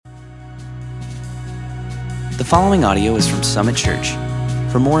The following audio is from Summit Church.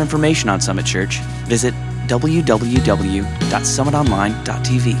 For more information on Summit Church, visit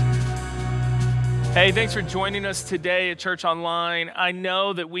www.summitonline.tv. Hey, thanks for joining us today at Church Online. I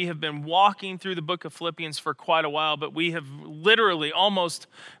know that we have been walking through the book of Philippians for quite a while, but we have literally almost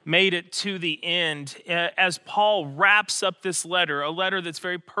made it to the end as Paul wraps up this letter, a letter that's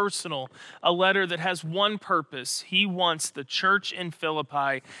very personal, a letter that has one purpose. He wants the church in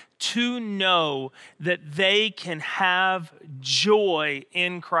Philippi to know that they can have joy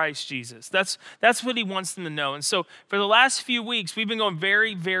in Christ Jesus. That's what he wants them to know. And so for the last few weeks, we've been going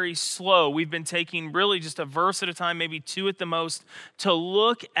very, very slow. We've been taking really just a verse at a time, maybe two at the most, to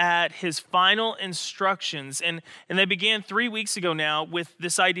look at his final instructions. And they began 3 weeks ago now with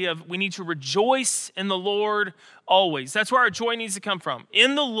this idea of we need to rejoice in the Lord always. That's where our joy needs to come from.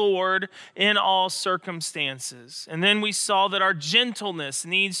 In the Lord, in all circumstances. And then we saw that our gentleness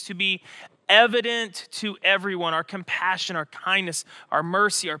needs to be evident to everyone. Our compassion, our kindness, our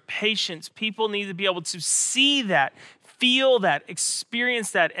mercy, our patience. People need to be able to see that, feel that,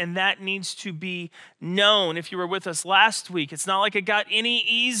 experience that, and that needs to be known. If you were with us last week, it's not like it got any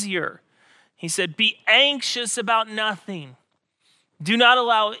easier. He said, be anxious about nothing. Do not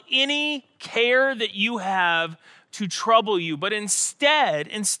allow any care that you have to trouble you, but instead,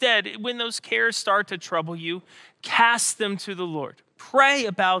 when those cares start to trouble you, cast them to the Lord. Pray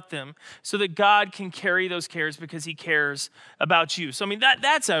about them so that God can carry those cares because he cares about you. So,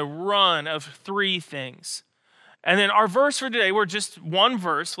 that's a run of three things. And then our verse for today, we're just one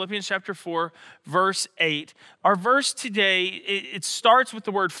verse, Philippians chapter 4, verse 8. Our verse today, it starts with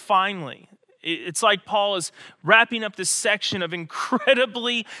the word finally. It's like Paul is wrapping up this section of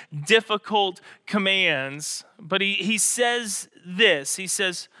incredibly difficult commands. But he says this. He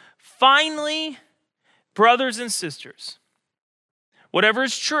says, finally, brothers and sisters, whatever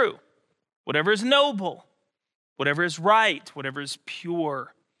is true, whatever is noble, whatever is right, whatever is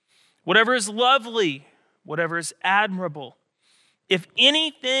pure, whatever is lovely, whatever is admirable, if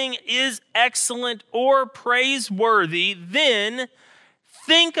anything is excellent or praiseworthy, then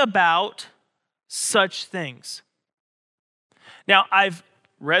think about such things. Now, I've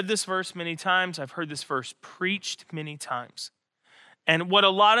read this verse many times. I've heard this verse preached many times. And what a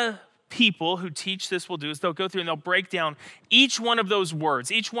lot of people who teach this will do is they'll go through and they'll break down each one of those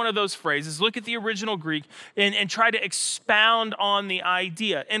words, each one of those phrases, look at the original Greek and try to expound on the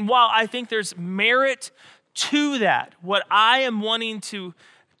idea. And while I think there's merit to that, what I am wanting to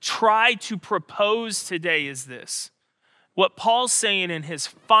try to propose today is this. What Paul's saying in his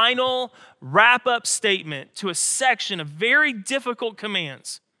final wrap-up statement to a section of very difficult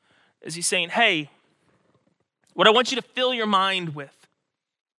commands is he's saying, hey, what I want you to fill your mind with,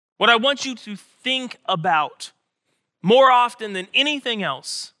 what I want you to think about more often than anything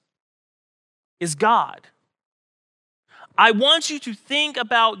else is God. I want you to think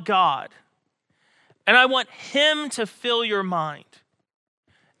about God, and I want him to fill your mind,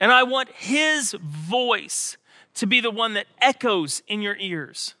 and I want his voice to be the one that echoes in your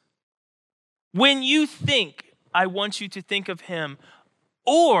ears. When you think, I want you to think of him,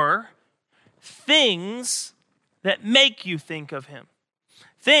 or things that make you think of him.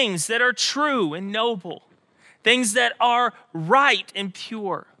 Things that are true and noble. Things that are right and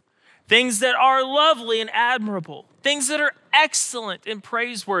pure. Things that are lovely and admirable. Things that are excellent and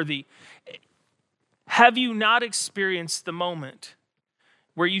praiseworthy. Have you not experienced the moment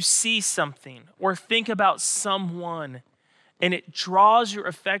where you see something or think about someone and it draws your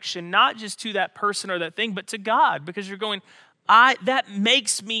affection not just to that person or that thing, but to God, because you're going, that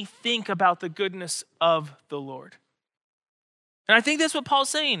makes me think about the goodness of the Lord. And I think that's what Paul's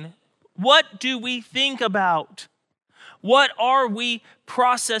saying. What do we think about? What are we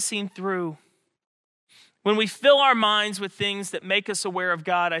processing through? When we fill our minds with things that make us aware of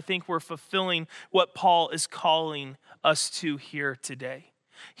God, I think we're fulfilling what Paul is calling us to here today.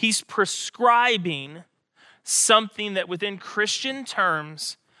 He's prescribing something that within Christian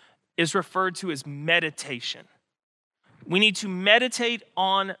terms is referred to as meditation. We need to meditate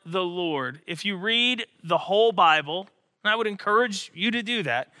on the Lord. If you read the whole Bible, and I would encourage you to do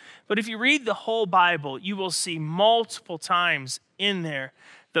that, but if you read the whole Bible, you will see multiple times in there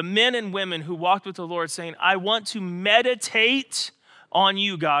the men and women who walked with the Lord saying, I want to meditate on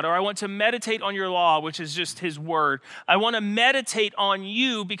you, God, or I want to meditate on your law, which is just his word. I want to meditate on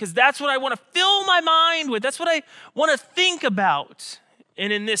you because that's what I want to fill my mind with. That's what I want to think about.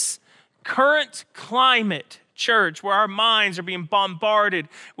 And in this current climate, church, where our minds are being bombarded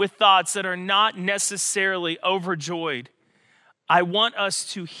with thoughts that are not necessarily overjoyed, I want us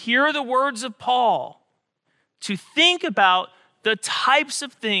to hear the words of Paul, to think about the types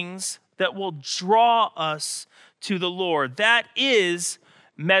of things that will draw us to the Lord. That is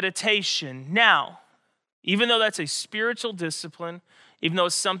meditation. Now, even though that's a spiritual discipline, even though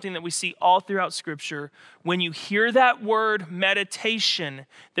it's something that we see all throughout Scripture, when you hear that word meditation,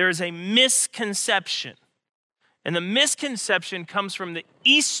 there is a misconception. And the misconception comes from the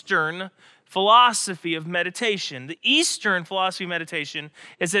Eastern philosophy of meditation. The Eastern philosophy of meditation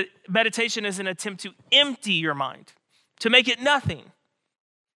is that meditation is an attempt to empty your mind, to make it nothing.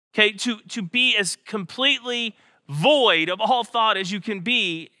 Okay, to be as completely void of all thought as you can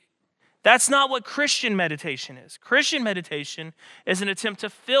be. That's not what Christian meditation is. Christian meditation is an attempt to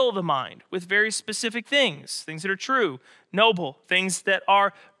fill the mind with very specific things that are true, noble, things that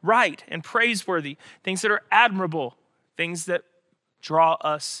are right and praiseworthy, things that are admirable, things that draw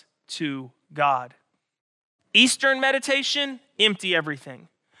us to God. Eastern meditation, empty everything.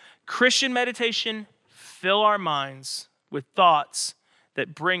 Christian meditation, fill our minds with thoughts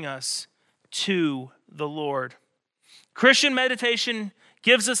that bring us to the Lord. Christian meditation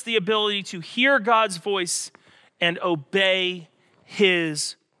gives us the ability to hear God's voice and obey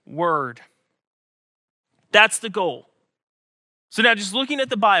His word. That's the goal. So now just looking at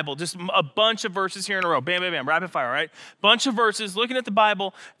the Bible, just a bunch of verses here in a row. Bam, bam, bam, rapid fire, right? Bunch of verses looking at the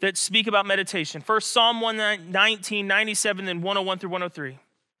Bible that speak about meditation. First, Psalm 119, 97, then 101 through 103.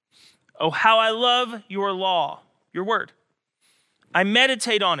 Oh, how I love your law, your word. I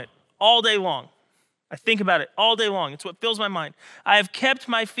meditate on it all day long. I think about it all day long. It's what fills my mind. I have kept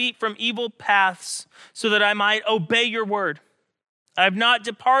my feet from evil paths so that I might obey your word. I have not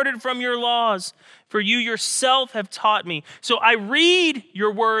departed from your laws, for you yourself have taught me. So I read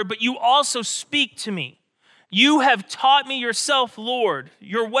your word, but you also speak to me. You have taught me yourself, Lord,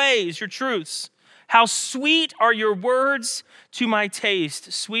 your ways, your truths. How sweet are your words to my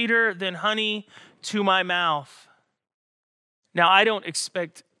taste, sweeter than honey to my mouth. Now, I don't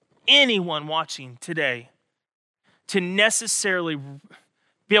expect anyone watching today to necessarily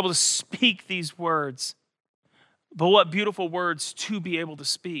be able to speak these words, but what beautiful words to be able to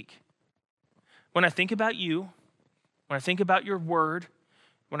speak. When I think about you, when I think about your word,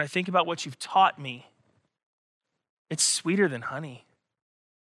 when I think about what you've taught me, it's sweeter than honey.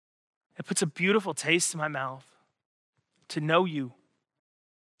 It puts a beautiful taste in my mouth to know you,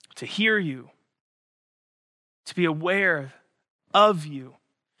 to hear you, to be aware of you,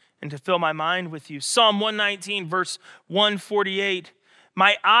 and to fill my mind with you. Psalm 119, verse 148.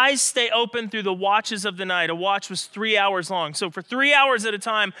 My eyes stay open through the watches of the night. A watch was 3 hours long. So for 3 hours at a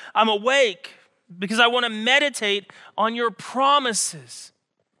time, I'm awake because I want to meditate on your promises.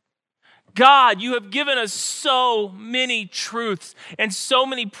 God, you have given us so many truths and so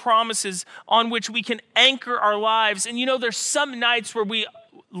many promises on which we can anchor our lives. And you know, there's some nights where we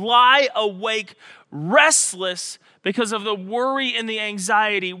lie awake restless because of the worry and the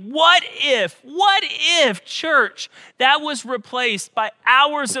anxiety. What if, church, that was replaced by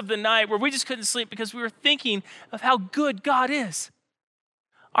hours of the night where we just couldn't sleep because we were thinking of how good God is?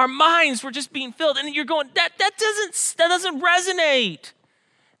 Our minds were just being filled. And you're going, that doesn't resonate.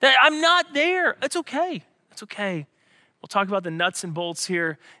 That I'm not there. It's okay. It's okay. We'll talk about the nuts and bolts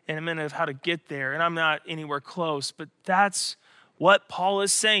here in a minute of how to get there. And I'm not anywhere close, but that's what Paul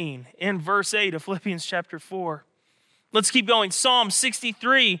is saying in verse 8 of Philippians chapter 4. Let's keep going. Psalm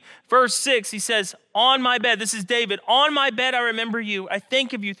 63, verse 6, he says, on my bed, this is David, on my bed I remember you. I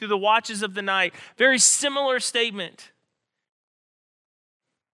think of you through the watches of the night. Very similar statement.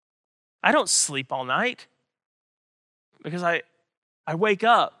 I don't sleep all night because I wake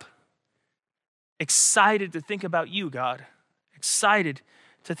up excited to think about you, God. Excited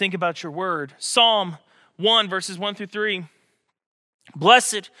to think about your word. Psalm 1, verses 1 through 3.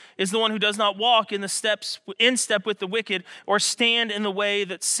 Blessed is the one who does not walk in step with the wicked, or stand in the way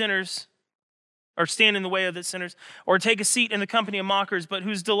of sinners, or take a seat in the company of mockers, but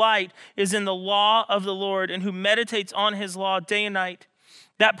whose delight is in the law of the Lord, and who meditates on his law day and night.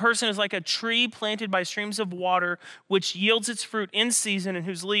 That person is like a tree planted by streams of water, which yields its fruit in season, and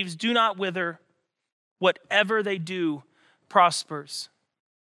whose leaves do not wither. Whatever they do prospers.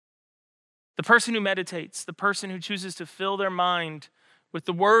 The person who meditates, the person who chooses to fill their mind with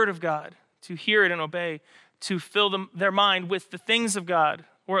the word of God, to hear it and obey, to fill their mind with the things of God,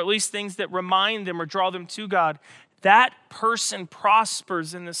 or at least things that remind them or draw them to God, that person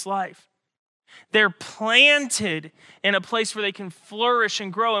prospers in this life. They're planted in a place where they can flourish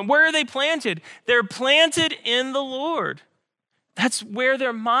and grow. And where are they planted? They're planted in the Lord. That's where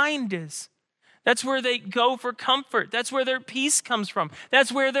their mind is. That's where they go for comfort. That's where their peace comes from.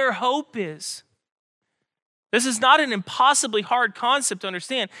 That's where their hope is. This is not an impossibly hard concept to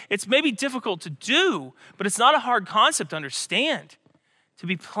understand. It's maybe difficult to do, but it's not a hard concept to understand. To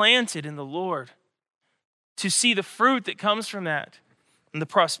be planted in the Lord, to see the fruit that comes from that and the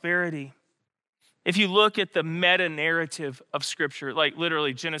prosperity. If you look at the meta-narrative of Scripture, like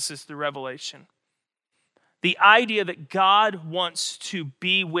literally Genesis through Revelation, the idea that God wants to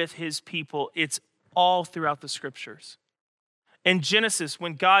be with his people, it's all throughout the Scriptures. In Genesis,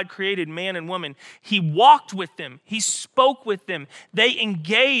 when God created man and woman, he walked with them. He spoke with them. They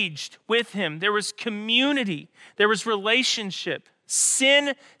engaged with him. There was community. There was relationship.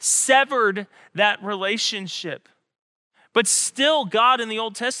 Sin severed that relationship. But still, God in the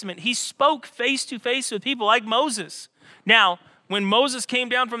Old Testament, he spoke face to face with people like Moses. Now, when Moses came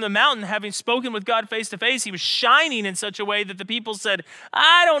down from the mountain, having spoken with God face to face, he was shining in such a way that the people said,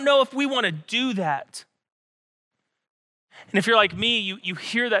 I don't know if we want to do that. And if you're like me, you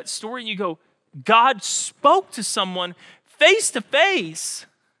hear that story and you go, God spoke to someone face to face,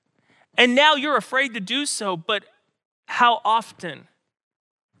 and now you're afraid to do so. But how often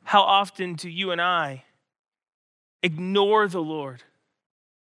do you and I ignore the Lord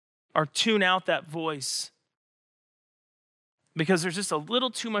or tune out that voice because there's just a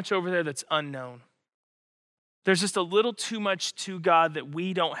little too much over there that's unknown? There's just a little too much to God that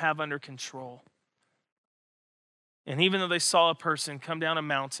we don't have under control. And even though they saw a person come down a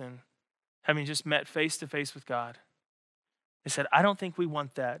mountain, having just met face to face with God, they said, I don't think we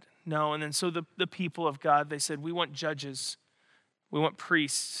want that. No, and then so the people of God, they said, we want judges. We want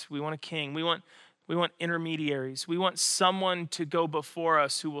priests. We want a king. We want intermediaries. We want someone to go before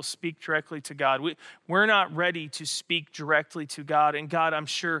us who will speak directly to God. We're not ready to speak directly to God. And God, I'm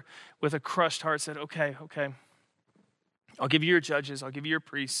sure, with a crushed heart said, okay, I'll give you your judges. I'll give you your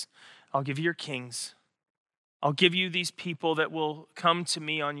priests. I'll give you your kings. I'll give you these people that will come to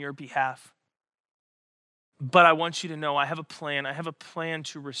me on your behalf. But I want you to know I have a plan. I have a plan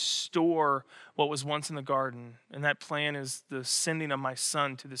to restore what was once in the garden. And that plan is the sending of my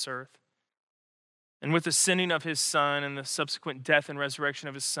son to this earth. And with the sending of his son and the subsequent death and resurrection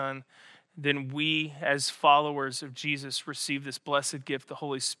of his son, then we as followers of Jesus receive this blessed gift, the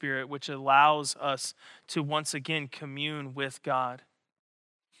Holy Spirit, which allows us to once again commune with God,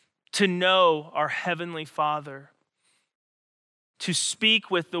 to know our Heavenly Father, to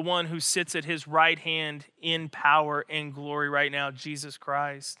speak with the one who sits at his right hand in power and glory right now, Jesus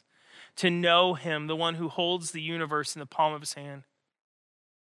Christ, to know him, the one who holds the universe in the palm of his hand.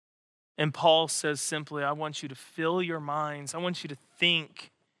 And Paul says simply, I want you to fill your minds. I want you to think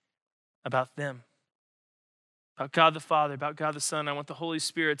about them, about God the Father, about God the Son. I want the Holy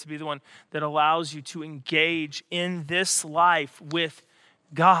Spirit to be the one that allows you to engage in this life with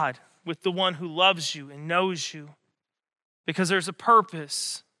God, with the one who loves you and knows you. Because there's a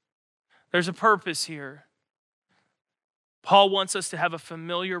purpose. There's a purpose here. Paul wants us to have a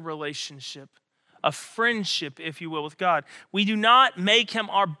familiar relationship, a friendship, if you will, with God. We do not make him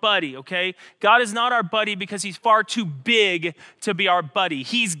our buddy, okay? God is not our buddy because he's far too big to be our buddy.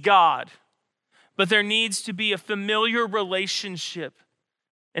 He's God. But there needs to be a familiar relationship,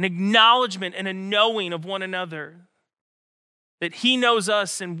 an acknowledgement and a knowing of one another, that he knows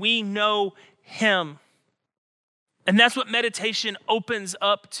us and we know him. And that's what meditation opens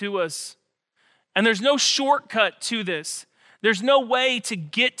up to us. And there's no shortcut to this. There's no way to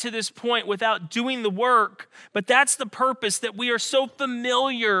get to this point without doing the work. But that's the purpose, that we are so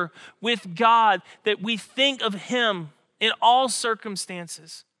familiar with God that we think of him in all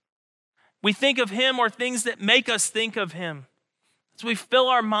circumstances. We think of him or things that make us think of him. So we fill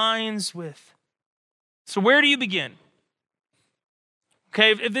our minds with. So where do you begin?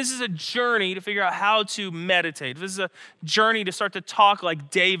 Okay, if this is a journey to figure out how to meditate, if this is a journey to start to talk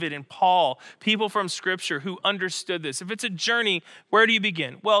like David and Paul, people from Scripture who understood this, if it's a journey, where do you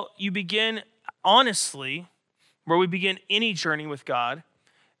begin? Well, you begin, honestly, where we begin any journey with God,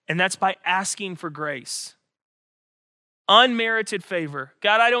 and that's by asking for grace. Unmerited favor.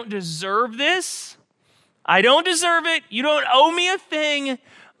 God, I don't deserve this. I don't deserve it. You don't owe me a thing.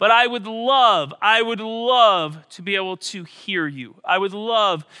 But I would love to be able to hear you. I would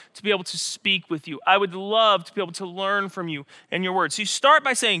love to be able to speak with you. I would love to be able to learn from you and your words. So you start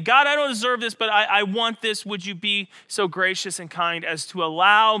by saying, God, I don't deserve this, but I want this. Would you be so gracious and kind as to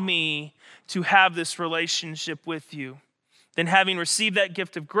allow me to have this relationship with you? Then having received that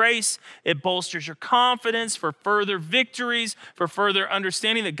gift of grace, it bolsters your confidence for further victories, for further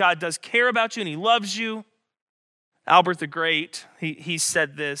understanding that God does care about you and he loves you. Albert the Great, he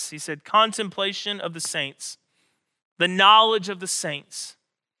said this. He said, contemplation of the saints, the knowledge of the saints,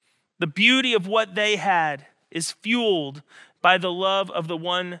 the beauty of what they had is fueled by the love of the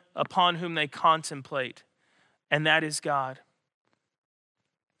one upon whom they contemplate. and that is God.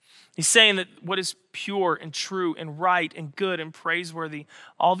 He's saying that what is pure and true and right and good and praiseworthy,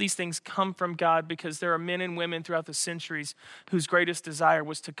 all these things come from God because there are men and women throughout the centuries whose greatest desire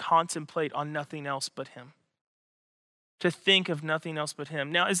was to contemplate on nothing else but him. To think of nothing else but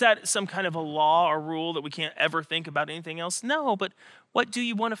him. Now, is that some kind of a law or rule that we can't ever think about anything else? No, but what do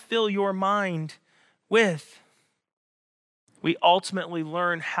you want to fill your mind with? We ultimately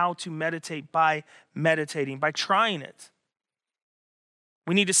learn how to meditate by meditating, by trying it.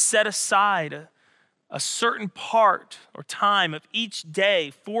 We need to set aside a certain part or time of each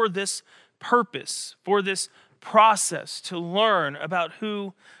day for this purpose, for this process to learn about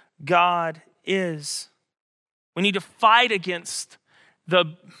who God is. We need to fight against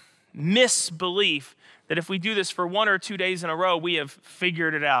the misbelief that if we do this for 1 or 2 days in a row, we have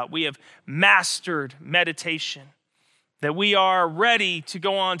figured it out. We have mastered meditation. That we are ready to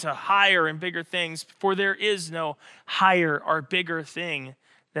go on to higher and bigger things, for there is no higher or bigger thing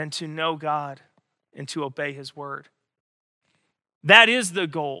than to know God and to obey his word. That is the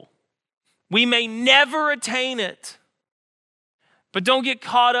goal. We may never attain it, but don't get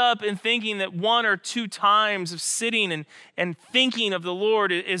caught up in thinking that 1 or 2 times of sitting and thinking of the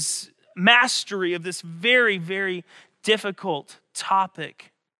Lord is mastery of this very, very difficult topic.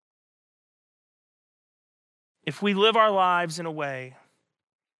 If we live our lives in a way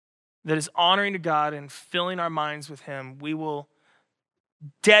that is honoring to God and filling our minds with him, we will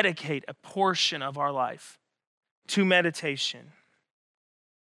dedicate a portion of our life to meditation.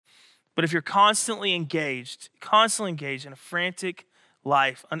 But if you're constantly engaged in a frantic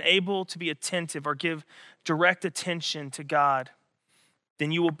life, unable to be attentive or give direct attention to God,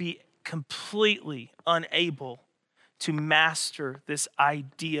 then you will be completely unable to master this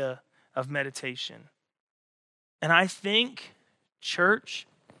idea of meditation. And I think, church,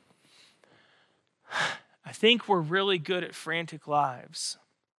 we're really good at frantic lives.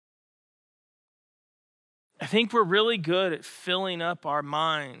 I think we're really good at filling up our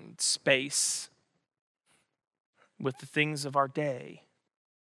mind space with the things of our day,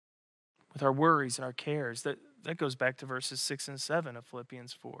 with our worries and our cares. That goes back to verses 6 and 7 of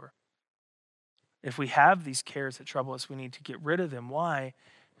Philippians 4. If we have these cares that trouble us, we need to get rid of them. Why?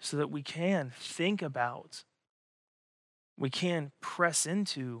 So that we can think about, we can press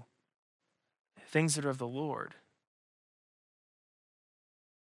into things that are of the Lord.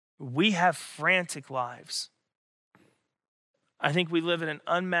 We have frantic lives. I think we live at an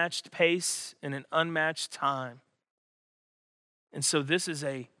unmatched pace and an unmatched time. And so this is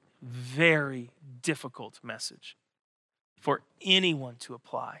a very difficult message for anyone to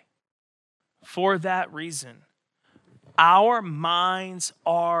apply. For that reason, our minds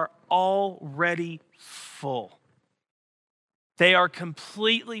are already full. They are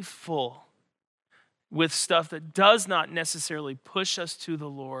completely full with stuff that does not necessarily push us to the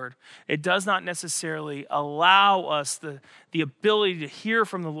Lord. It does not necessarily allow us the ability to hear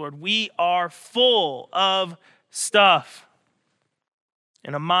from the Lord. We are full of stuff.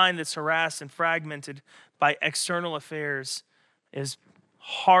 And a mind that's harassed and fragmented by external affairs is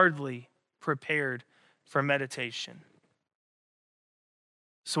hardly prepared for meditation.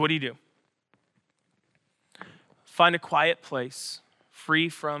 So what do? Find a quiet place, free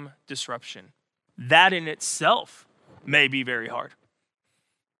from disruption. That in itself may be very hard.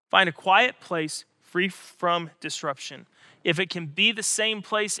 Find a quiet place, free from disruption. If it can be the same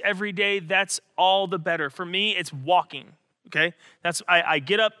place every day, that's all the better. For me, it's walking, okay? I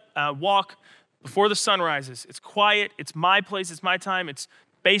get up, walk before the sun rises. It's quiet, it's my place, it's my time. It's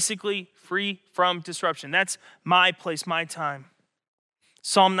basically free from disruption. That's my place, my time.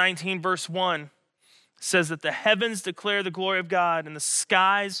 Psalm 19, verse 1 says that the heavens declare the glory of God and the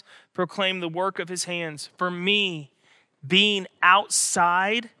skies proclaim the work of his hands. For me, being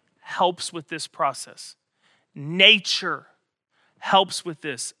outside helps with this process. Nature helps with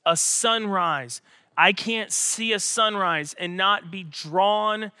this. A sunrise. I can't see a sunrise and not be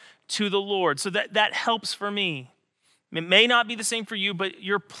drawn to the Lord. So that helps for me. It may not be the same for you, but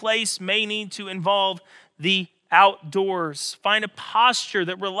your place may need to involve the outdoors. Find a posture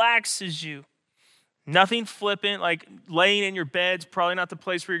that relaxes you. Nothing flippant, like laying in your bed's probably not the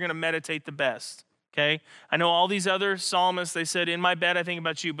place where you're going to meditate the best, okay? I know all these other psalmists, they said, in my bed I think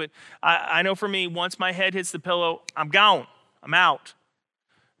about you, but I know for me, once my head hits the pillow, I'm gone. I'm out.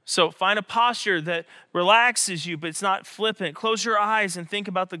 So find a posture that relaxes you, but it's not flippant. Close your eyes and think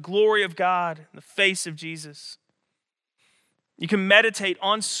about the glory of God, the face of Jesus. You can meditate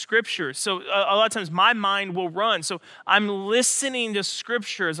on Scripture. So a lot of times my mind will run. So I'm listening to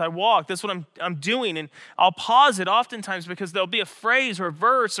Scripture as I walk. That's what I'm doing. And I'll pause it oftentimes because there'll be a phrase or a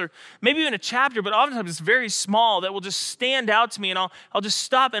verse or maybe even a chapter, but oftentimes it's very small that will just stand out to me. And I'll just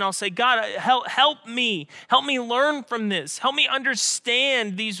stop and I'll say, God, help me. Help me learn from this. Help me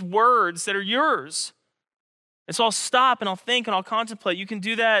understand these words that are yours. And so I'll stop and I'll think and I'll contemplate. You can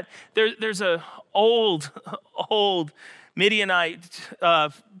do that. There's a old Midianite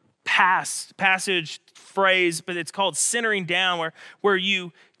passage phrase, but it's called centering down, where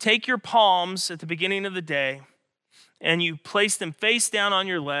you take your palms at the beginning of the day and you place them face down on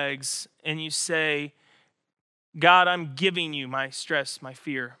your legs and you say, God, I'm giving you my stress, my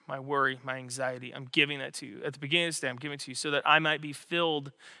fear, my worry, my anxiety. I'm giving that to you. At the beginning of this day, I'm giving it to you so that I might be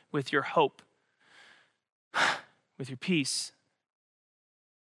filled with your hope, with your peace,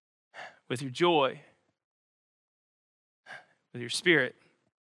 with your joy, with your spirit,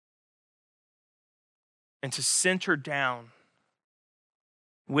 and to center down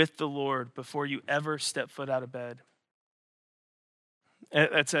with the Lord before you ever step foot out of bed.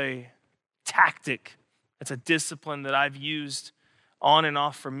 That's a tactic. That's a discipline that I've used on and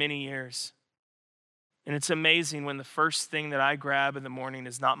off for many years. And it's amazing when the first thing that I grab in the morning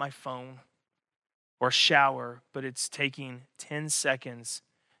is not my phone or shower, but it's taking 10 seconds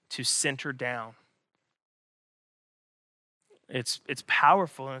to center down. It's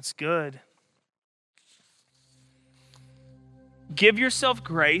powerful and it's good. Give yourself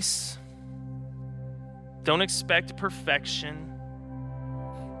grace. Don't expect perfection,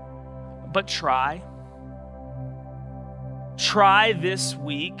 but try. Try this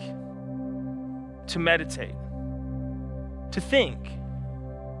week to meditate, to think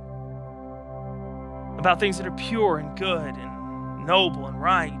about things that are pure and good and noble and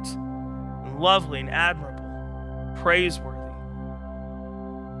right and lovely and admirable, praiseworthy.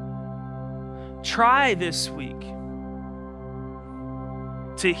 Try this week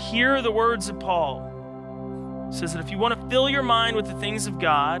to hear the words of Paul. It says that if you want to fill your mind with the things of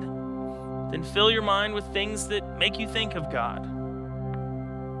God, then fill your mind with things that make you think of God.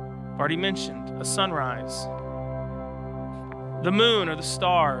 I've already mentioned a sunrise, the moon or the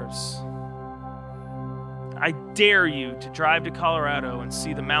stars. I dare you to drive to Colorado and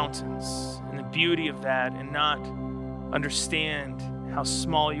see the mountains and the beauty of that and not understand how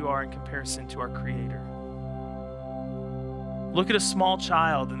small you are in comparison to our Creator. Look at a small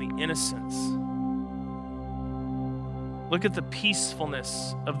child and the innocence. Look at the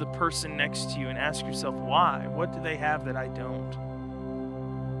peacefulness of the person next to you and ask yourself, why? What do they have that I don't?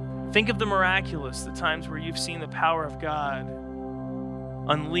 Think of the miraculous, the times where you've seen the power of God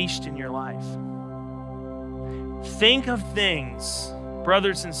unleashed in your life. Think of things,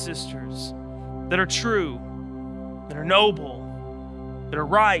 brothers and sisters, that are true, that are noble, that are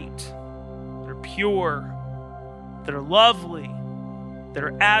right, that are pure, that are lovely, that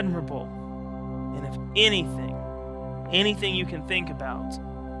are admirable. And if anything you can think about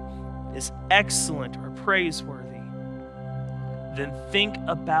is excellent or praiseworthy, then think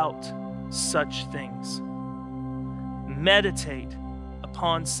about such things. Meditate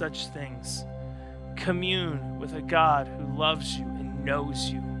upon such things. Commune with a God who loves you and knows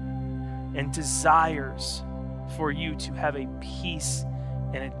you and desires for you to have a peace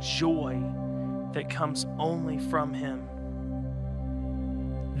and a joy that comes only from Him.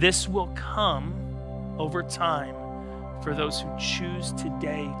 This will come over time for those who choose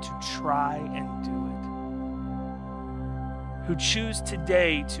today to try and do it. Who choose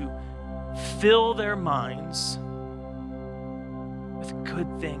today to fill their minds with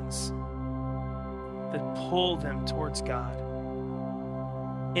good things that pull them towards God.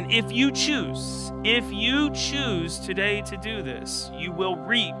 And if you choose today to do this, you will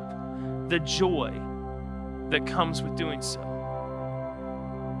reap the joy that comes with doing so,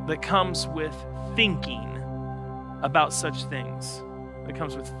 that comes with thinking about such things, that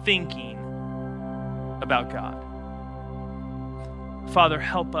comes with thinking about God. Father,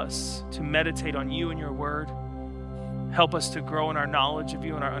 help us to meditate on you and your word. Help us to grow in our knowledge of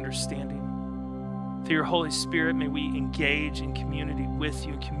you and our understanding. Through your Holy Spirit, may we engage in community with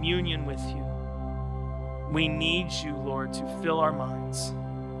you, communion with you. We need you, Lord, to fill our minds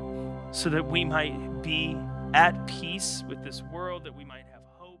so that we might be at peace with this world, that we might have